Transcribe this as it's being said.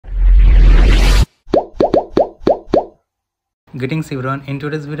Greetings everyone, in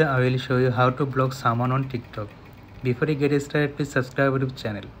today's video I will show you how to block someone on TikTok. Before you get started, please subscribe to the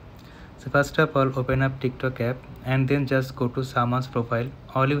channel. So first of all, open up TikTok app and then just go to someone's profile.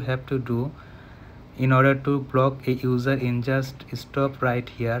 All you have to do in order to block a user in just stop right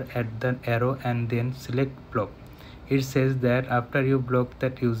here at the arrow and then select block. It says that after you block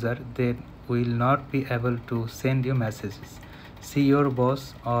that user, they will not be able to send you messages, see your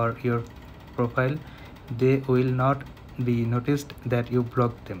boss or your profile. They will not be noticed that you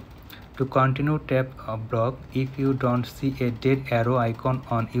blocked them. To continue, tap block. If you don't see a dead arrow icon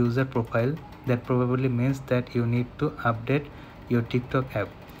on user profile, that probably means that you need to update your TikTok app.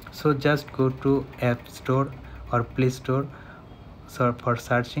 So just go to App Store or Play Store for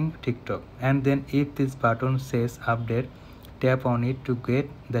searching TikTok, and then if this button says update, tap on it to get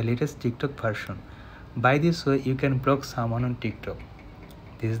the latest TikTok version. By this way, you can block someone on TikTok.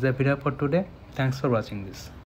 This is the video for today. Thanks for watching this.